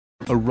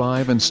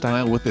Arrive in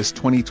style with this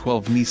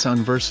 2012 Nissan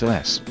Versa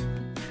S.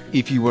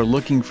 If you are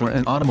looking for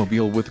an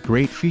automobile with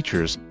great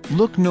features,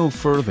 look no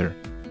further.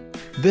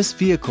 This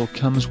vehicle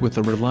comes with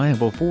a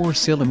reliable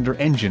 4-cylinder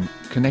engine,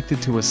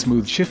 connected to a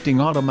smooth shifting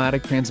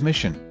automatic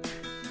transmission.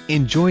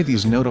 Enjoy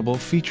these notable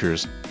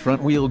features: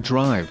 front-wheel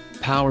drive,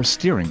 power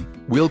steering,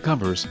 wheel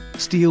covers,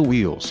 steel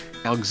wheels,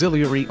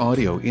 auxiliary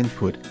audio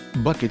input,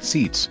 bucket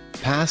seats,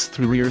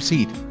 pass-through rear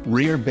seat,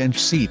 rear bench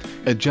seat,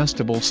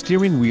 adjustable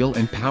steering wheel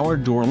and power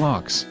door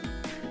locks.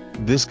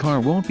 This car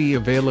won't be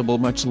available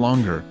much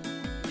longer.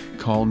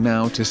 Call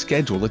now to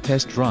schedule a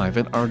test drive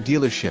at our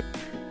dealership.